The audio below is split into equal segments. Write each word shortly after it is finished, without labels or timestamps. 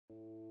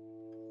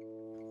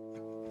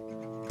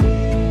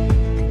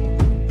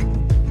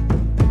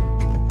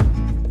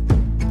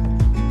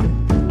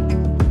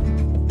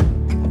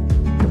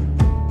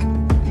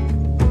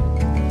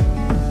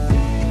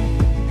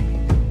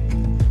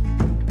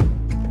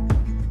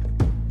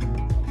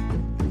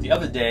The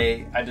other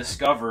day, I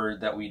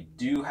discovered that we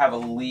do have a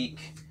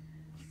leak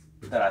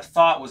that I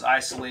thought was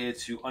isolated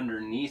to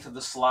underneath of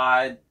the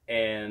slide,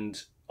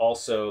 and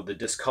also the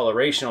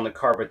discoloration on the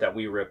carpet that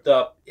we ripped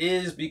up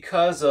is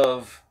because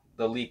of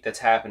the leak that's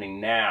happening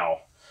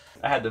now.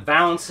 I had the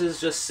valances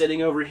just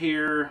sitting over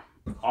here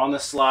on the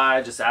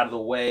slide, just out of the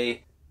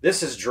way.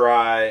 This is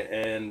dry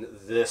and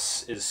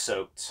this is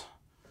soaked,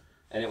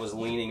 and it was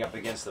leaning up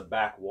against the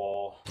back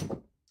wall.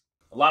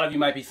 A lot of you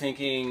might be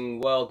thinking,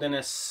 well,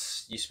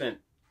 Dennis, you spent,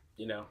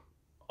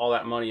 all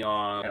that money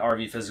on an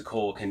RV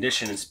physical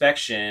condition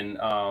inspection.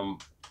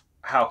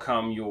 How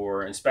come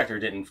your inspector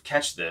didn't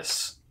catch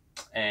this?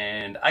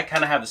 And I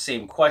kind of have the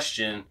same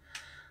question,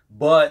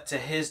 but to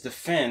his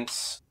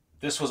defense,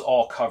 this was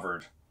all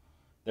covered.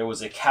 There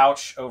was a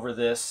couch over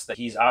this that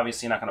he's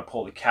obviously not going to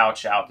pull the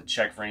couch out to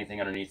check for anything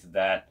underneath of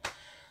that.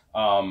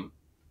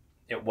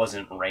 It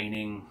wasn't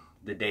raining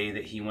the day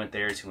that he went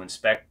there to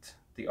inspect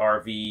the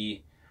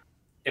RV.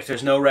 If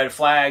there's no red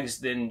flags,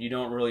 then you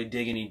don't really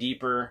dig any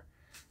deeper.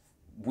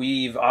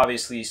 We've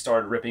obviously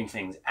started ripping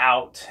things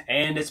out,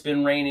 and it's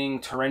been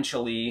raining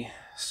torrentially,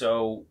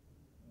 so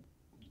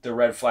the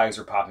red flags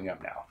are popping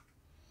up now.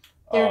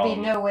 There would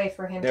be no way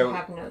for him to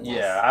have known this.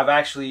 Yeah,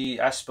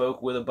 I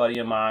spoke with a buddy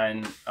of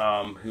mine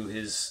who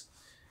is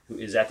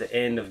at the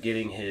end of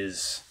getting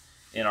his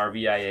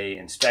NRVIA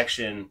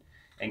inspection,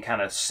 and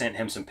kind of sent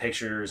him some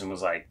pictures and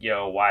was like,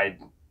 yo, why,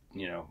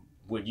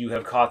 would you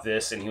have caught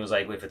this? And he was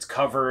like, if it's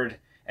covered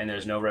and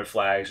there's no red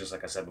flags, just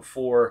like I said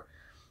before,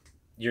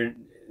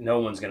 no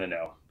one's gonna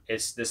know.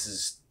 This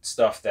is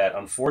stuff that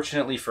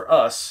unfortunately for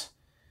us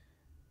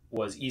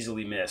was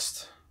easily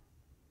missed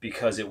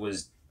because it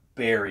was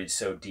buried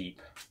so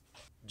deep.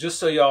 Just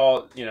so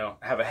y'all,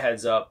 have a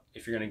heads up,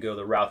 if you're gonna go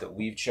the route that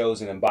we've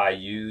chosen and buy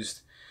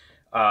used,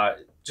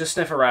 just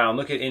sniff around,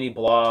 look at any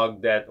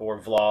blog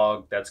or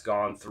vlog that's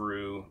gone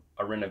through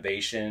a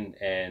renovation,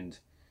 and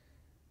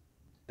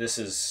this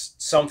is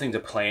something to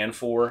plan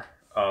for.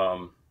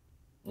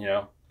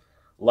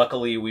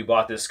 Luckily we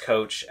bought this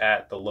coach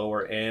at the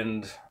lower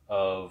end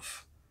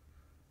of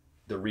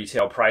the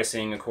retail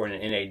pricing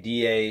according to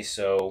NADA,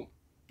 so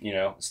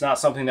it's not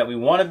something that we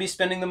want to be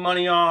spending the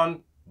money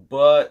on,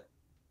 but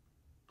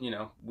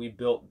we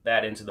built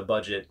that into the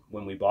budget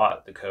when we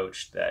bought the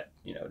coach, that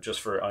just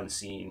for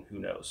unseen, who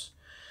knows.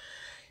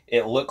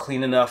 It looked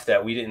clean enough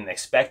that we didn't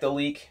expect a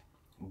leak,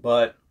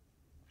 but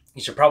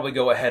you should probably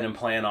go ahead and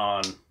plan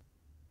on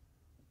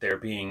there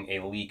being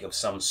a leak of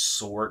some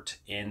sort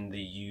in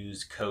the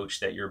used coach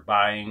that you're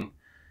buying,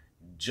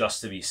 just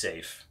to be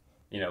safe.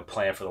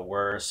 Plan for the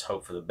worst,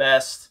 hope for the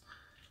best.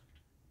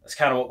 That's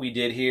kind of what we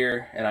did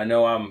here. And I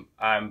know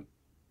I'm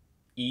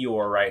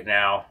Eeyore right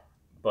now,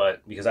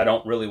 but because I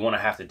don't really want to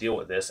have to deal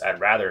with this, I'd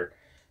rather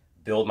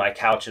build my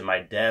couch and my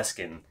desk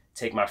and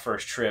take my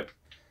first trip.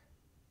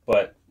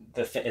 But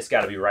it's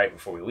got to be right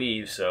before we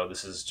leave, so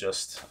this is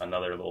just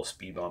another little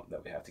speed bump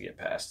that we have to get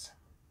past.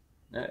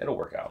 It'll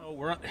work out.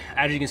 So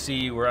as you can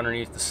see, we're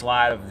underneath the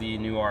slide of the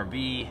new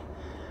RV.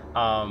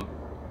 I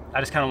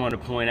just kind of wanted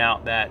to point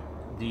out that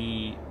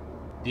the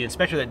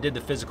inspector that did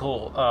the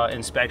physical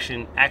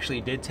inspection actually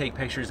did take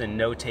pictures and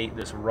notate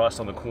this rust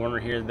on the corner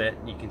here that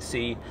you can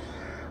see.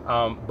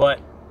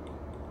 But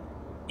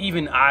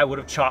even I would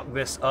have chalked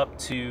this up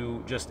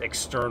to just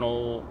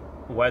external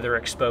weather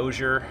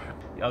exposure.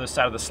 The other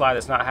side of the slide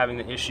that's not having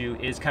the issue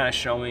is kind of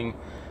showing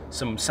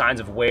some signs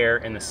of wear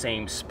in the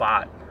same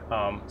spot.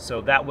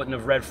 So that wouldn't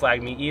have red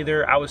flagged me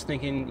either. I was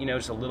thinking,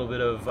 just a little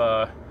bit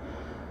of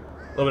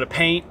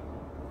paint,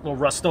 a little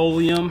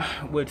Rust-Oleum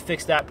would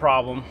fix that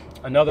problem.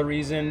 Another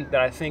reason that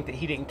I think that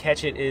he didn't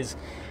catch it is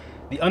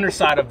the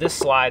underside of this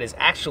slide is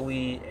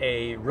actually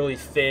a really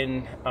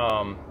thin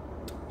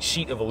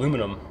sheet of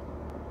aluminum,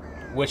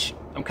 which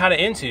I'm kind of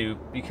into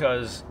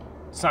because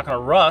it's not going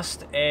to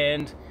rust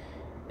and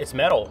it's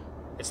metal.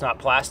 It's not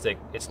plastic.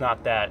 It's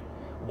not that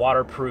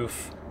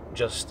waterproof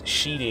just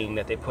sheeting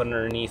that they put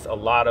underneath a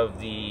lot of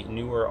the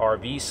newer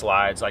RV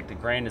slides, like the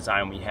Grand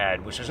Design we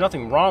had, which there's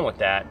nothing wrong with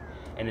that.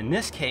 And in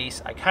this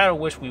case, I kind of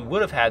wish we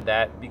would have had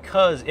that,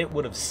 because it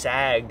would have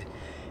sagged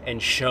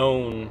and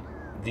shown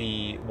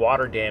the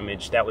water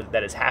damage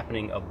that is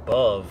happening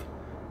above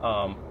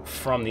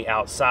from the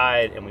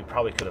outside, and we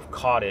probably could have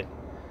caught it.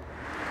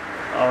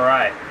 All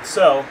right,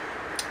 so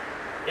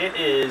it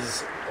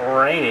is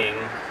raining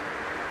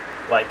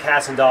like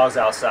cats and dogs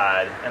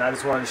outside, and I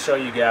just wanted to show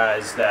you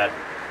guys that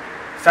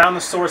found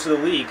the source of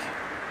the leak.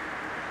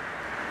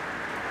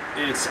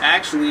 It's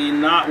actually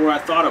not where I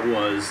thought it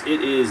was.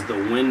 It is the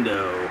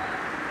window,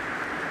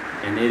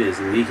 and it is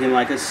leaking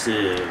like a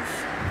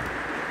sieve.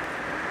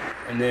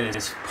 And then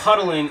it's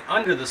puddling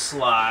under the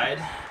slide,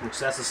 which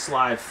that's the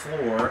slide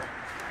floor,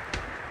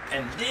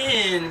 and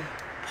then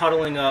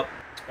puddling up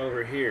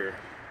over here.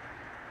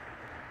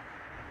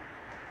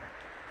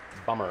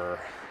 Bummer.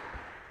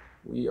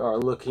 We are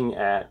looking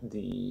at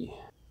the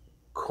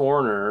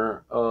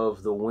corner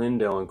of the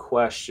window in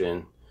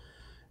question,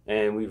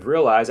 and we've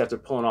realized after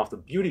pulling off the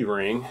beauty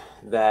ring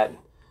that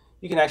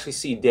you can actually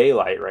see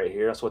daylight right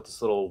here. That's what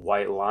this little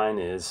white line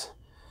is.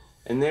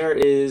 And there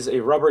is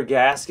a rubber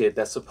gasket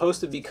that's supposed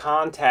to be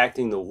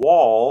contacting the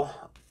wall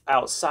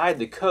outside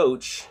the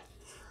coach,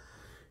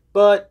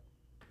 but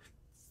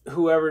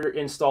whoever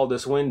installed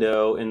this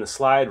window in the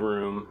slide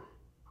room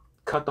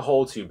cut the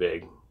hole too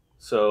big.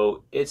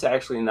 So it's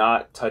actually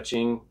not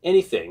touching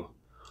anything.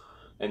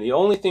 And the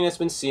only thing that's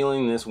been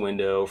sealing this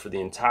window for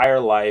the entire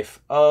life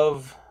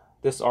of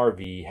this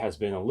RV has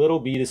been a little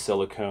bead of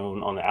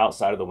silicone on the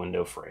outside of the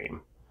window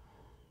frame.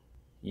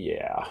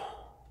 Yeah.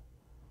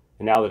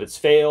 And now that it's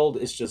failed,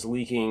 it's just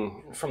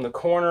leaking from the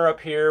corner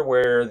up here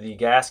where the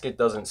gasket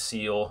doesn't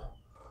seal,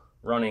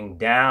 running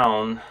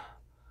down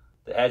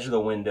the edge of the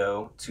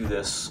window to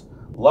this,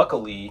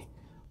 luckily,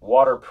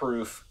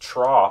 waterproof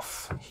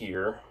trough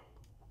here,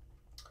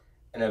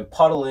 and then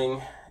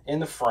puddling in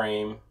the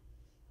frame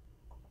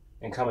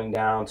and coming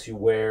down to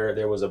where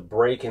there was a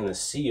break in the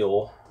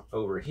seal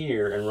over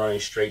here and running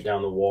straight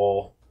down the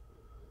wall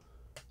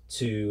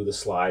to the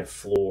slide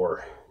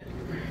floor.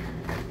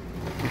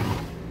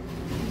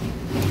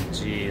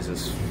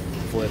 Jesus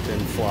flipping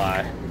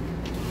fly.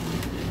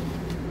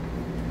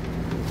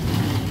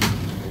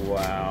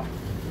 Wow.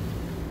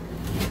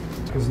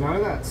 Because none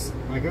of that's,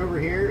 like over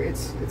here,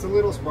 it's a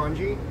little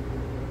spongy,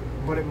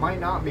 but it might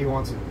not be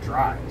once it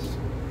dries.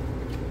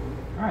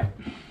 All right.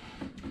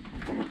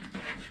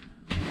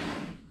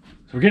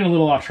 So we're getting a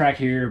little off track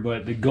here,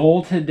 but the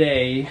goal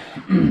today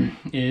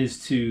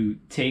is to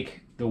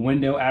take the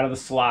window out of the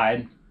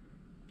slide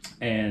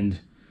and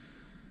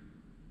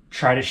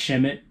try to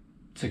shim it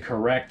to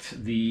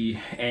correct the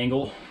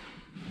angle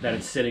that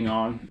it's sitting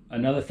on.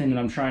 Another thing that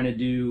I'm trying to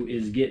do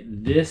is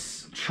get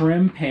this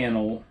trim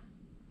panel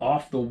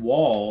off the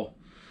wall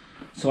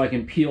so I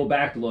can peel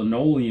back the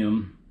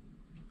linoleum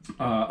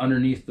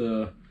underneath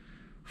the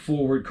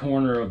forward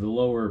corner of the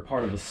lower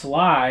part of the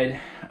slide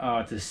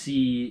to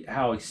see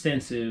how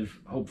extensive,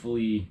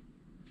 hopefully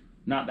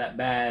not that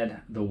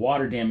bad, the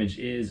water damage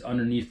is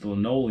underneath the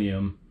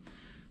linoleum.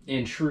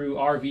 In true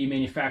RV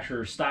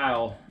manufacturer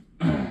style,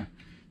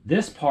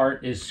 this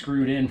part is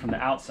screwed in from the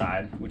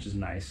outside, which is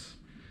nice.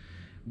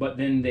 But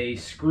then they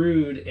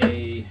screwed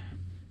a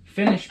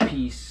finish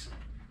piece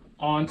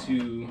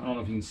onto, I don't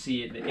know if you can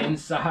see it, the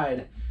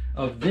inside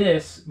of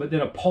this, but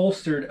then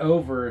upholstered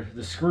over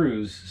the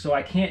screws. So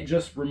I can't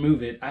just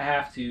remove it. I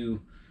have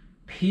to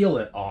peel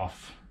it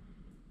off,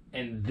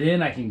 and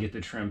then I can get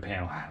the trim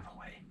panel out of the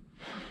way.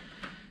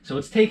 So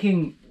it's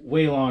taking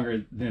way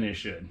longer than it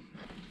should.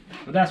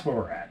 But that's where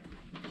we're at.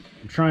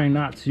 I'm trying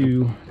not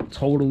to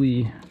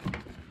totally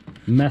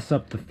mess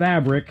up the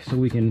fabric so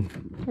we can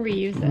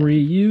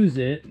reuse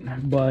it,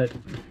 but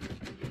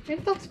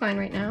it looks fine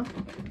right now.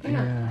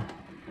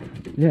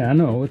 Yeah, I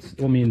know.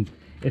 I mean,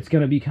 it's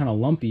gonna be kind of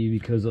lumpy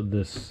because of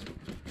this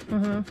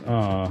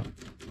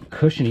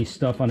cushiony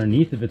stuff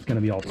underneath. If it's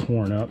gonna be all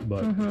torn up,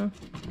 but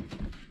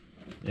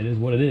it is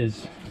what it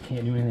is.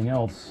 Can't do anything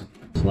else.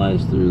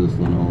 Slides through this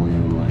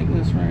linoleum like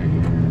this right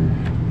here,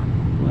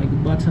 like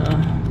butter.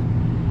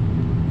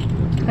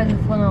 Because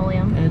it's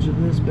linoleum. Edge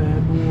of this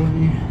bad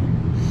boy,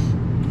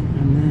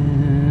 and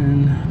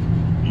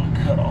then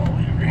cut all the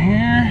way over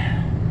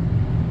here.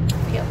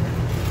 Yep.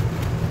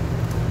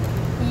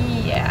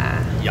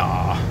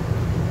 Yeah.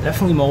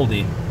 Definitely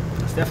moldy.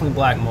 It's definitely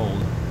black mold.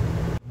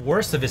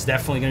 Worst of it's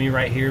definitely gonna be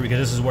right here because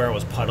this is where it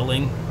was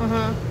puddling.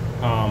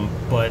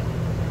 But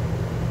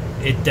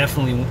it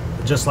definitely,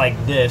 just like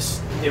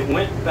this, it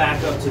went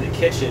back up to the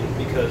kitchen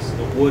because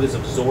the wood is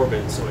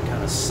absorbent, so it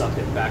kind of sucked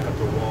it back up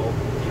the wall.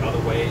 The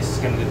other ways, it's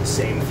gonna do the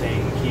same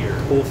thing here.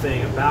 The cool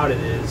thing about it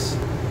is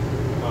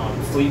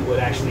Fleetwood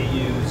actually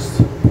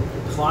used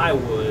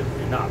plywood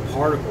and not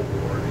particle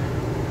board.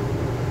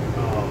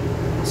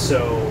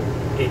 So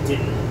it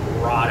didn't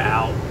rot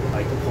out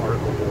like the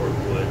particle board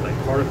would. Like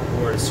particle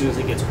board, as soon as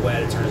it gets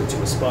wet, it turns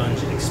into a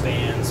sponge, it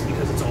expands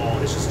because it's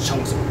just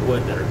chunks of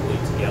wood that are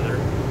glued together.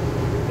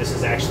 This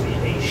is actually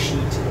a sheet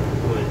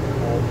of wood,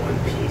 all one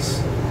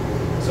piece.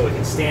 So it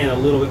can stand a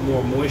little bit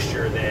more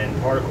moisture than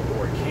particle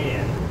board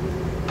can.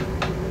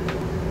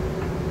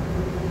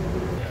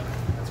 Yeah,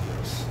 that's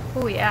gross.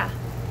 Oh yeah.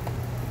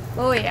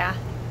 Oh yeah.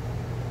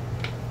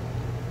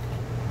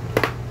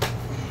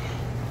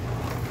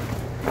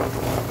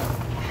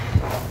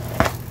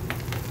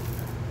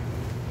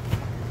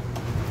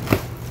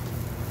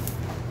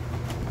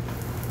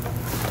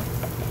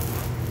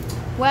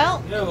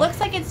 Well, it looks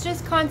like it's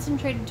just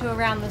concentrated to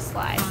around the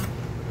slide.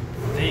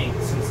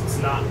 Since it's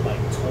not like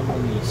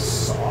totally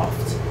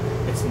soft,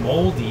 it's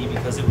moldy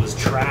because it was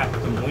trapped,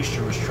 the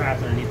moisture was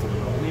trapped underneath the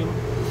linoleum.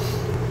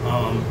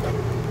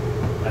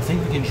 I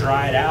think we can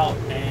dry it out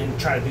and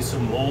try to do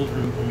some mold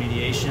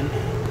remediation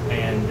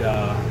and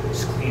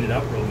just clean it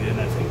up real good,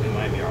 and I think we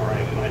might be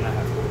alright. We might not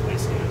have to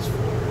replace any of this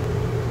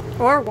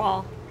floor. Or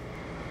wall.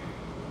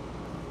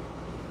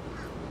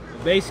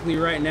 Basically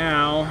right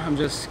now I'm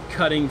just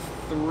cutting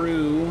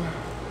through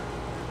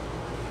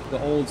the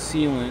old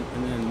sealant,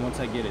 and then once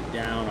I get it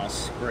down I'll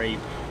scrape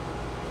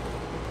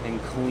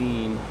and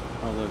clean.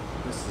 Oh look,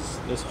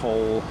 this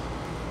hole,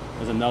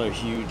 there's another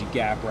huge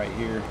gap right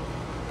here.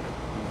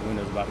 The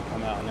window's about to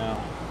come out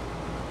now.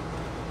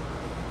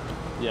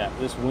 Yeah,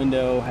 this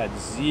window had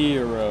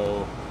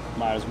zero,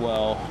 might as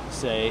well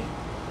say,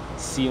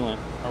 sealant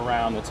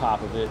around the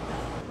top of it.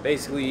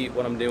 Basically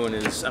what I'm doing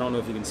is, I don't know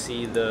if you can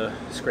see the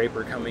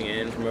scraper coming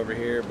in from over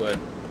here, but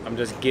I'm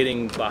just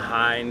getting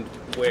behind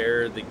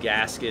where the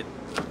gasket,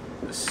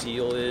 the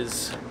seal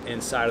is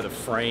inside of the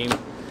frame,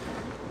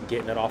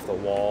 getting it off the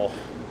wall.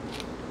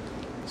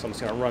 So I'm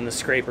just gonna run the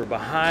scraper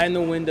behind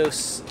the window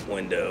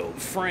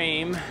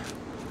frame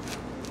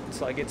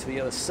until I get to the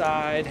other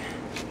side,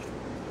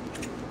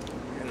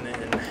 and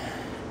then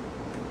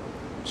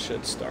it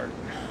should start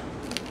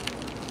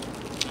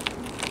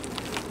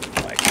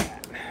like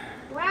that.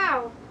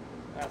 Wow.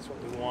 That's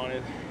what we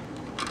wanted.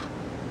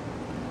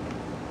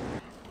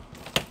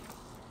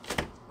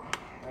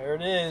 There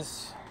it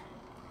is.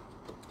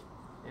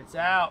 It's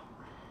out.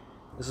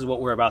 This is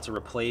what we're about to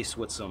replace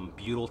with some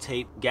butyl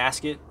tape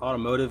gasket,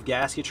 automotive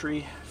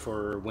gasketry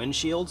for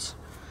windshields.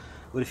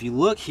 But if you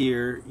look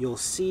here, you'll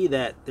see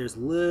that there's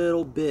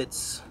little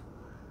bits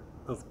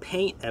of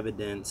paint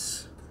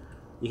evidence.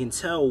 You can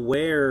tell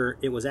where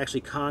it was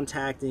actually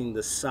contacting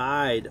the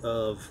side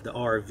of the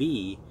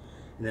RV,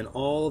 and then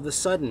all of a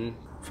sudden,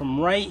 from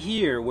right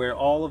here where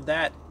all of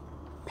that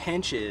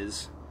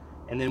pinches,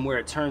 and then where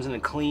it turns into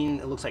clean,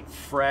 it looks like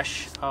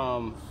fresh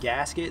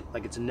gasket,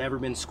 like it's never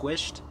been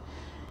squished,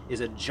 is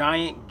a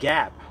giant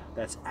gap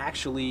that's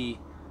actually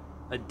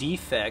a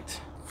defect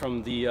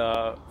from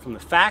the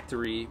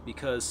factory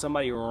because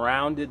somebody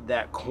rounded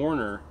that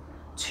corner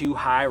too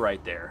high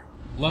right there.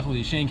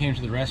 Luckily, Shane came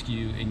to the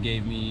rescue and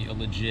gave me a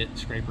legit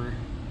scraper.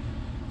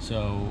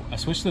 So I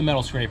switched to the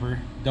metal scraper.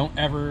 Don't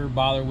ever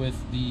bother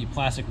with the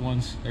plastic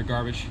ones, they're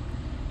garbage,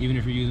 even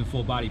if you're using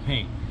full body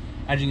paint.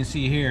 As you can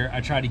see here,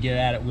 I tried to get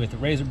at it with a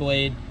razor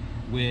blade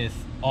with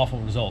awful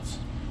results.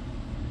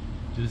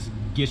 Just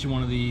get you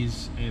one of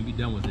these and be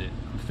done with it.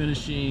 I'm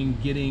finishing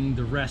getting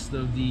the rest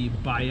of the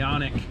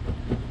bionic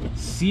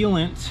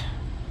sealant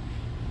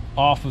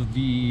off of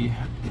the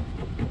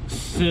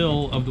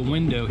sill of the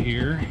window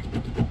here.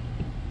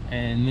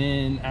 And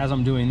then as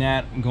I'm doing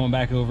that, I'm going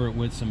back over it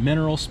with some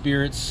mineral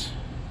spirits.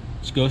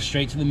 Just go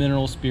straight to the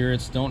mineral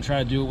spirits. Don't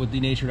try to do it with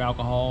denatured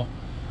alcohol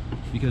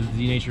because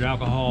the denatured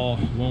alcohol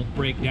won't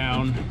break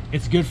down.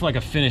 It's good for like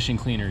a finishing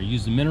cleaner.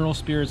 Use the mineral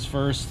spirits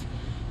first,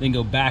 then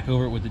go back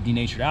over it with the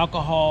denatured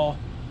alcohol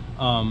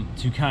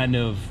to kind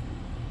of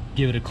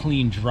give it a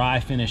clean, dry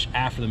finish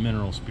after the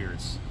mineral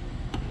spirits.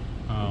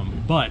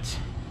 But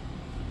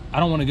I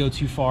don't want to go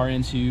too far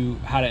into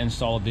how to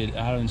install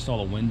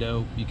a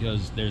window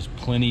because there's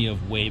plenty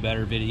of way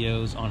better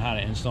videos on how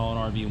to install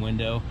an RV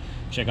window.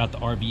 Check out the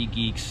RV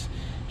Geeks.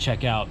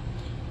 Check out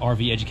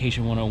RV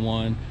Education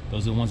 101.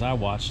 Those are the ones I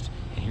watched,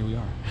 and here we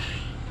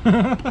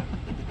are.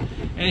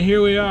 And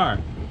here we are.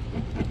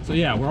 So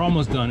yeah, we're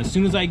almost done. As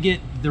soon as I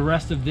get the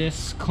rest of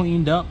this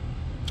cleaned up,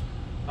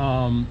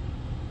 I'm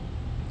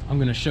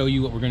gonna show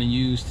you what we're gonna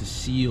use to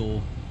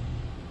seal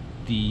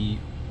the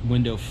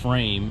window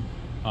frame,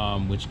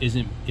 which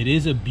it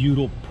is a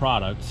butyl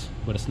product,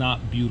 but it's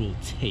not butyl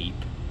tape.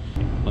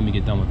 Let me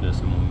get done with this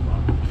and we'll move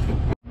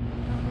on.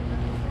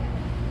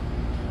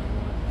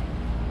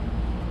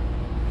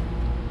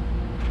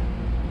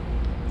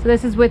 So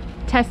this is with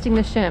testing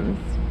the shims.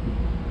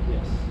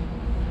 Yes.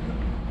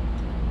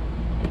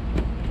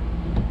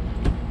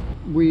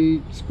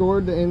 We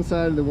scored the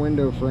inside of the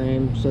window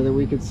frame so that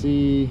we could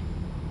see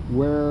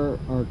where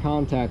our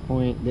contact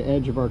point, the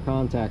edge of our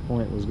contact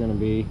point was going to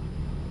be,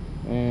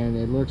 and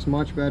it looks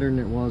much better than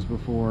it was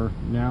before.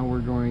 Now we're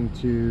going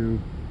to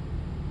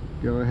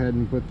go ahead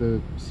and put the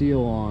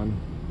seal on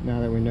now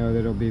that we know that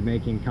it'll be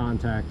making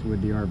contact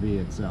with the RV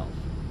itself.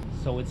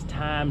 So it's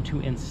time to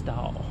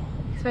install.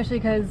 Especially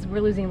because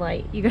we're losing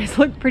light. You guys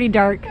look pretty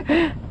dark.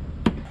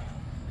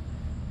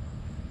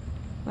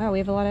 Wow, we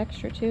have a lot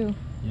extra too.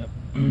 Yep.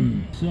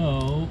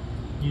 So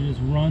you just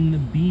run the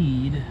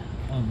bead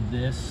of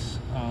this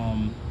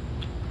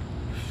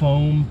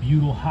foam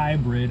butyl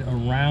hybrid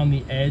around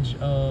the edge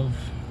of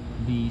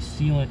the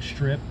sealant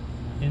strip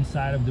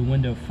inside of the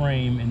window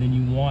frame, and then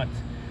you want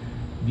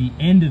the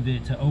end of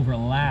it to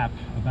overlap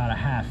about a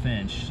 1/2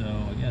 inch. So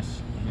I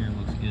guess here it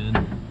looks good. I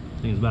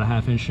think it's about a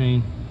 1/2 inch,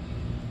 Shane.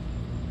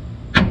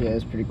 Yeah,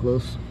 it's pretty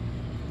close.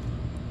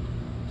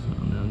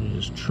 So now you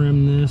just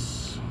trim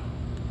this.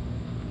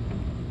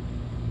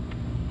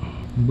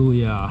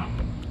 Booyah.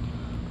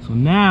 So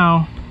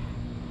now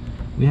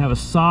we have a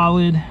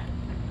solid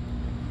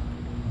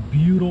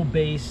butyl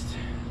based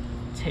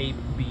tape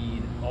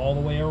bead all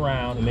the way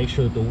around, and make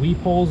sure that the weep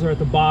holes are at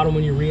the bottom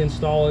when you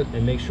reinstall it,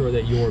 and make sure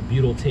that your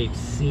butyl tape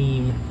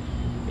seam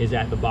is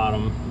at the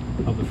bottom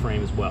of the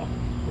frame as well.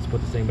 Let's put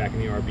this thing back in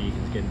the RV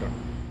because it's getting dark.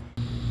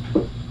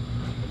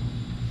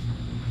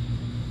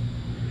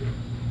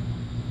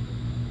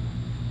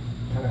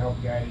 Kind of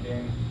help guide it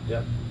in.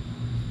 Yep.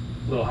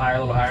 A little higher, a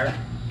little higher.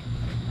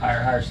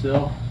 Higher, higher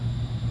still.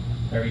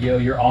 There we go.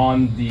 You're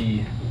on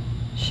the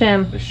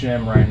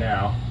shim right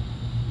now.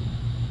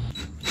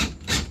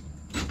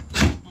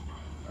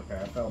 Okay,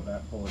 I felt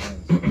that pull it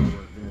in. So it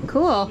worked good.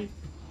 Cool.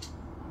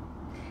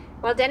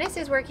 While Dennis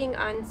is working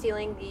on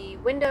sealing the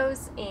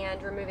windows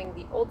and removing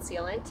the old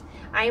sealant,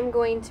 I am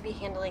going to be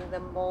handling the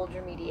mold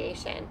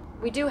remediation.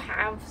 We do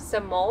have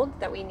some mold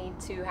that we need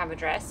to have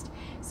addressed.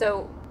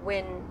 So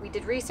when we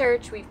did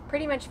research, we've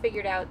pretty much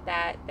figured out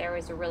that there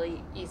was a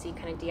really easy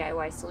kind of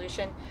DIY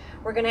solution.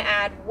 We're going to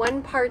add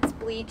 1 part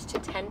bleach to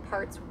 10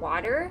 parts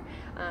water.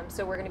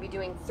 So we're going to be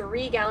doing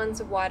 3 gallons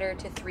of water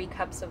to 3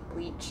 cups of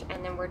bleach,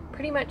 and then we're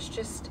pretty much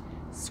just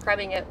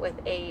scrubbing it with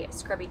a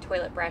scrubby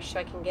toilet brush so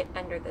I can get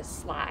under the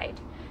slide.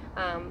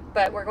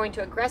 But we're going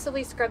to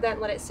aggressively scrub that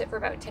and let it sit for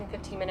about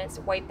 10-15 minutes,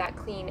 wipe that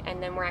clean,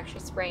 and then we're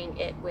actually spraying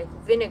it with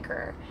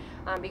vinegar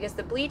because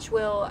the bleach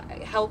will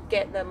help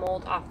get the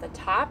mold off the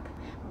top,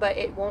 but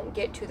it won't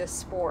get to the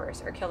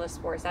spores or kill the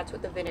spores. That's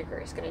what the vinegar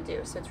is going to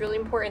do. So it's really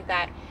important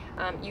that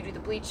you do the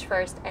bleach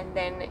first and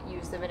then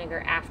use the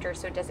vinegar after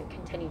so it doesn't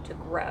continue to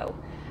grow.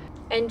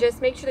 And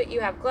just make sure that you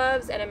have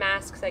gloves and a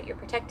mask so that you're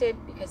protected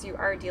because you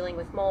are dealing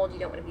with mold. You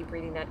don't want to be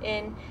breathing that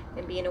in,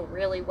 and be in a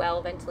really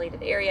well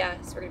ventilated area.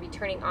 So we're going to be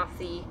turning off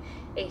the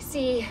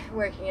AC,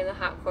 working in the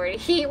hot 40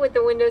 heat with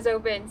the windows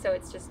open so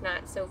it's just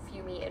not so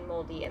fumy and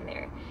moldy in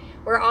there.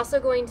 We're also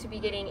going to be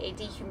getting a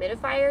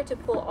dehumidifier to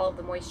pull all of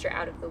the moisture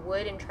out of the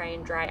wood and try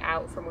and dry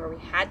out from where we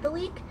had the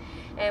leak.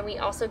 And we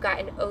also got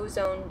an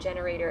ozone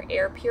generator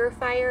air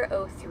purifier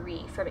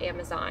O3 from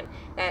Amazon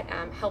that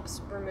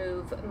helps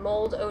remove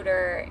mold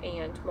odor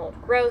and mold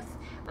growth.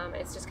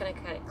 It's just going to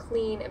kind of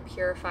clean and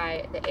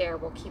purify the air.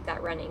 We'll keep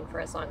that running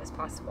for as long as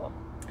possible.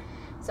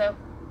 So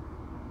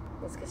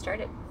let's get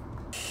started.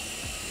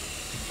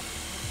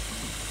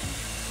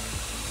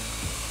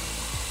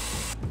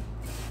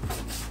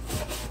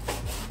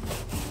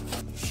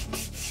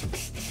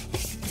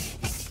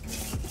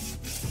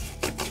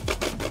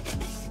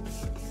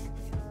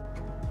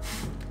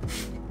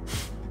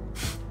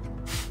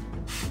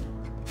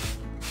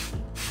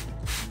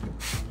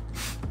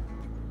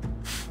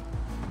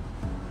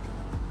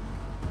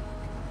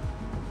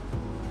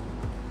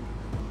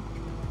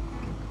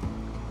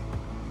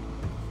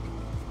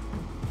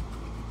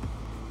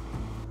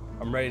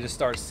 I'm ready to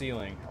start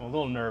sealing. I'm a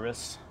little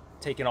nervous,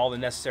 taking all the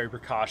necessary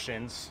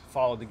precautions,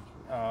 followed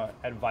the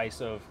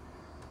advice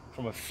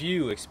from a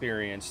few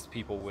experienced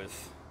people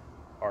with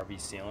RV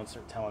sealants.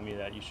 They're telling me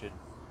that you should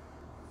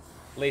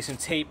lay some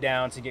tape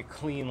down to get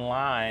clean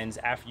lines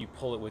after you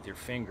pull it with your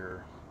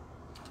finger.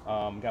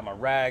 Got my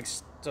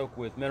rags soaked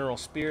with mineral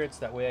spirits,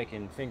 that way I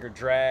can finger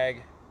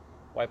drag,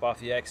 wipe off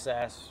the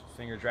excess,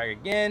 finger drag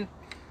again.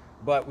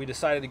 But we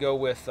decided to go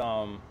with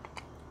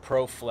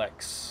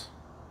ProFlex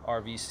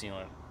RV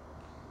sealant.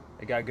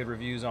 It got good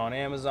reviews on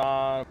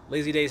Amazon.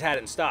 Lazy Days had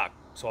it in stock,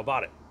 so I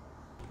bought it.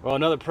 Well,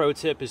 another pro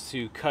tip is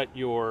to cut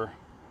your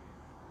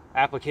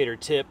applicator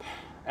tip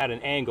at an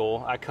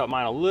angle. I cut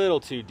mine a little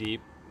too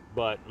deep,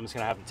 but I'm just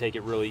gonna have to take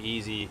it really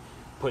easy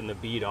putting the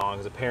bead on,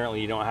 because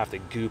apparently you don't have to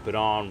goop it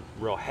on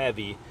real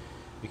heavy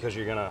because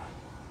you're gonna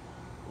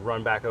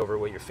run back over it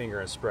with your finger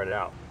and spread it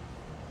out.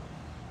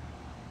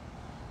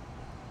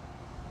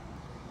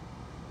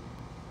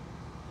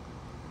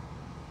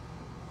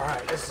 All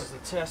right, this is the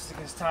test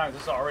against time.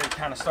 This is already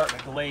kind of starting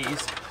to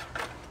glaze.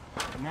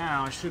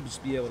 Now I should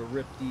just be able to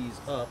rip these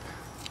up,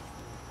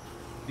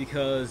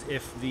 because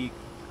if the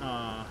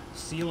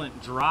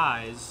sealant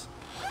dries,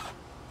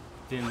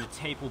 then the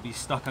tape will be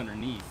stuck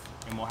underneath,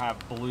 and we'll have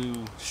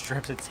blue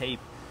strips of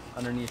tape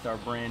underneath our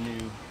brand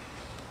new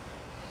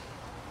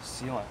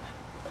sealant.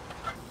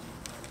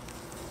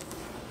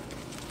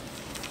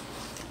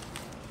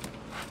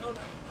 Oh, no.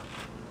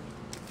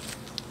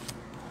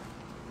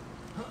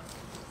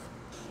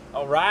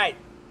 All right,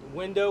 the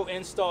window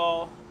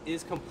install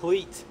is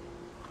complete.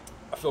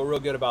 I feel real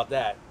good about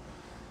that,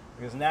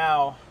 because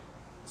now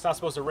it's not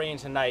supposed to rain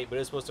tonight, but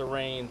it's supposed to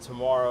rain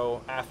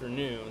tomorrow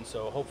afternoon.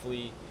 So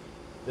hopefully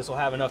this will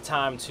have enough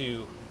time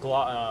to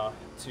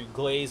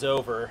glaze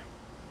over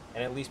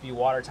and at least be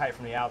watertight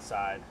from the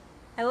outside.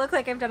 I look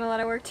like I've done a lot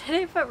of work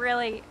today, but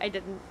really I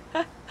didn't.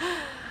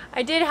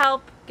 I did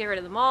help get rid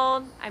of the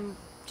mold. I'm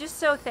just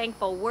so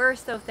thankful. We're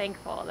so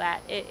thankful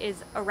that it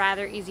is a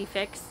rather easy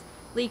fix.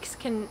 Leaks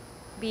can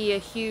be a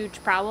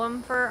huge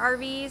problem for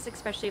RVs,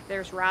 especially if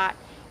there's rot,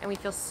 and we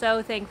feel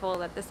so thankful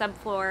that the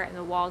subfloor and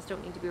the walls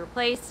don't need to be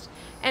replaced,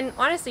 and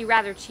honestly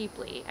rather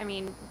cheaply. I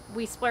mean,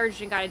 we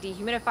splurged and got a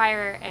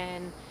dehumidifier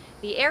and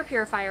the air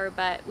purifier,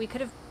 but we could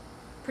have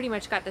pretty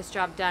much got this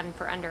job done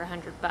for under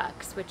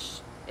 $100, which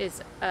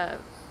is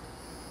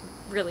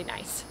really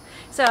nice.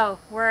 So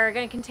we're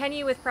going to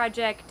continue with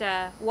Project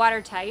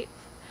Watertight,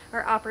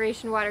 or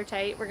Operation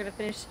Watertight. We're going to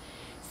finish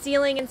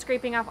sealing and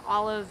scraping off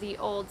all of the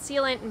old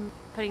sealant and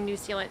putting new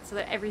sealant so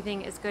that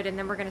everything is good, and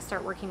then we're going to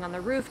start working on the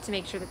roof to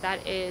make sure that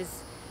that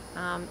is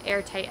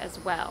airtight as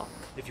well.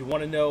 If you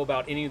want to know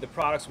about any of the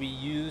products we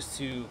use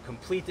to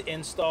complete the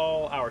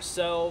install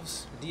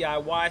ourselves,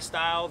 DIY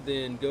style,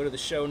 then go to the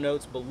show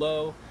notes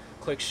below,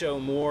 click show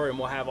more, and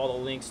we'll have all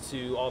the links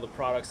to all the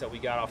products that we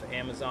got off of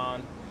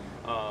Amazon.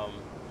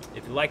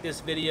 If you like this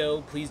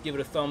video, please give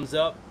it a thumbs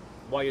up.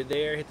 While you're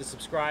there, hit the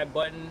subscribe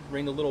button,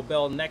 ring the little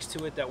bell next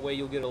to it. That way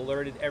you'll get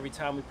alerted every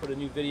time we put a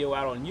new video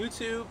out on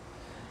YouTube.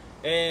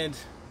 And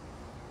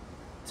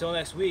until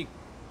next week,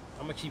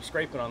 I'm gonna keep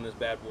scraping on this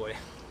bad boy.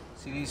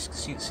 See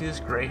this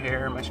gray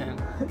hair in my chin?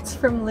 It's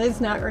from Liz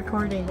not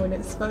recording when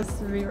it's supposed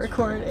to be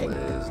recording.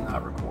 Liz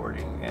not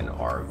recording and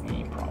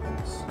RV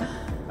problems.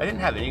 I didn't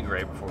have any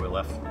gray before we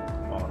left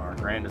on our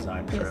grand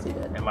design trip. Yes, you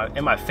did.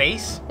 In my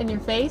face? In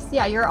your face?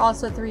 Yeah, you're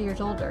also 3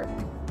 years older.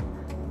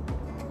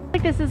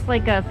 Like this is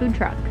like a food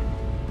truck.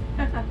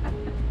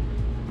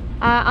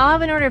 I'll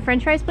have an order of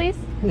French fries, please.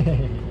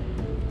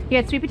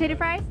 You got sweet potato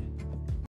fries?